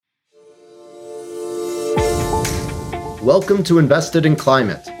Welcome to Invested in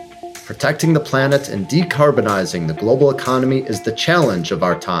Climate. Protecting the planet and decarbonizing the global economy is the challenge of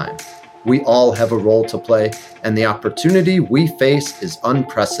our time. We all have a role to play, and the opportunity we face is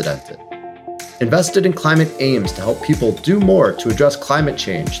unprecedented. Invested in Climate aims to help people do more to address climate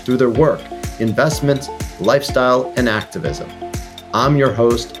change through their work, investment, lifestyle, and activism. I'm your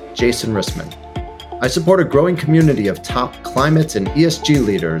host, Jason Rissman. I support a growing community of top climate and ESG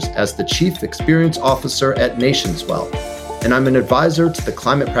leaders as the Chief Experience Officer at NationsWell, and I'm an advisor to the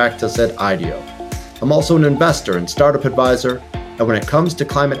climate practice at IDEO. I'm also an investor and startup advisor, and when it comes to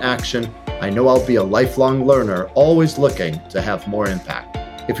climate action, I know I'll be a lifelong learner, always looking to have more impact.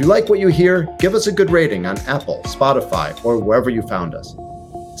 If you like what you hear, give us a good rating on Apple, Spotify, or wherever you found us.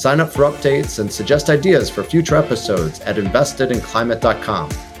 Sign up for updates and suggest ideas for future episodes at investedinclimate.com.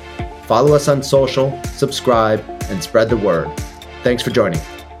 Follow us on social, subscribe, and spread the word. Thanks for joining.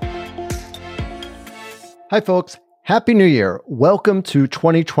 Hi, folks. Happy New Year. Welcome to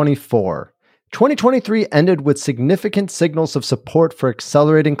 2024. 2023 ended with significant signals of support for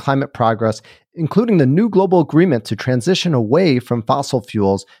accelerating climate progress, including the new global agreement to transition away from fossil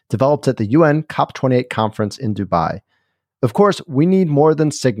fuels developed at the UN COP28 conference in Dubai. Of course, we need more than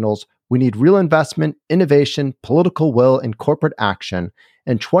signals. We need real investment, innovation, political will, and corporate action.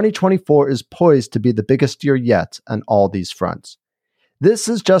 And 2024 is poised to be the biggest year yet on all these fronts. This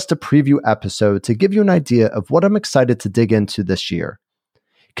is just a preview episode to give you an idea of what I'm excited to dig into this year.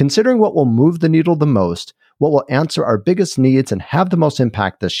 Considering what will move the needle the most, what will answer our biggest needs and have the most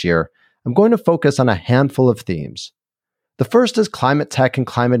impact this year, I'm going to focus on a handful of themes. The first is climate tech and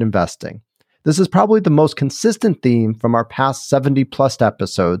climate investing. This is probably the most consistent theme from our past 70 plus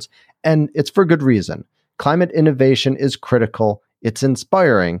episodes, and it's for good reason. Climate innovation is critical, it's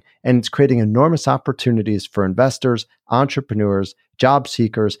inspiring, and it's creating enormous opportunities for investors, entrepreneurs, job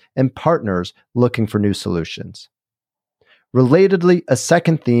seekers, and partners looking for new solutions. Relatedly, a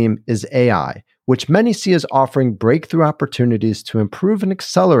second theme is AI, which many see as offering breakthrough opportunities to improve and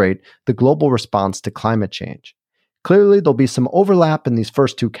accelerate the global response to climate change. Clearly, there'll be some overlap in these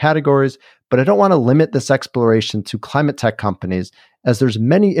first two categories, but I don't want to limit this exploration to climate tech companies, as there's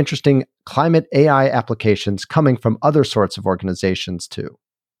many interesting climate AI applications coming from other sorts of organizations too.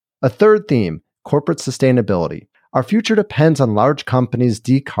 A third theme, corporate sustainability. Our future depends on large companies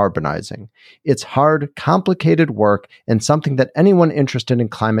decarbonizing. It's hard, complicated work and something that anyone interested in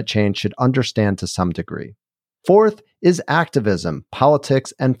climate change should understand to some degree. Fourth is activism,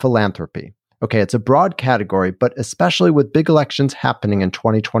 politics, and philanthropy. Okay, it's a broad category, but especially with big elections happening in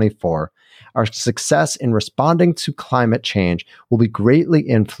 2024, our success in responding to climate change will be greatly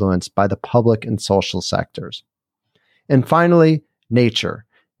influenced by the public and social sectors. And finally, nature.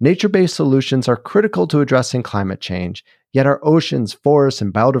 Nature-based solutions are critical to addressing climate change, yet our oceans, forests,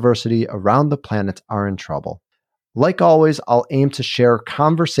 and biodiversity around the planet are in trouble. Like always, I'll aim to share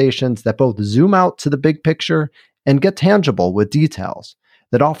conversations that both zoom out to the big picture and get tangible with details,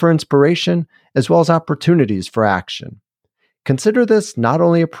 that offer inspiration as well as opportunities for action. Consider this not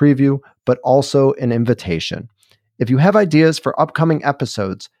only a preview, but also an invitation. If you have ideas for upcoming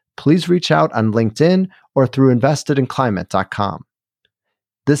episodes, please reach out on LinkedIn or through investedinclimate.com.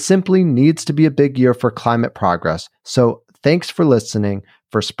 This simply needs to be a big year for climate progress, so thanks for listening,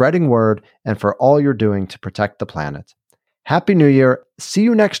 for spreading word, and for all you're doing to protect the planet. Happy New Year. See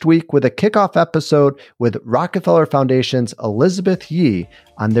you next week with a kickoff episode with Rockefeller Foundation's Elizabeth Yee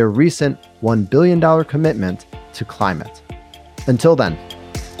on their recent $1 billion commitment to climate. Until then.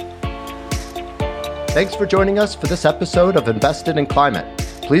 Thanks for joining us for this episode of Invested in Climate.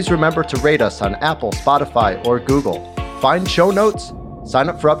 Please remember to rate us on Apple, Spotify, or Google. Find show notes, sign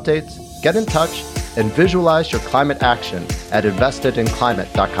up for updates, get in touch, and visualize your climate action at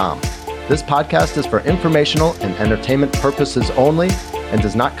investedinclimate.com. This podcast is for informational and entertainment purposes only and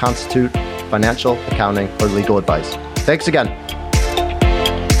does not constitute financial, accounting, or legal advice. Thanks again.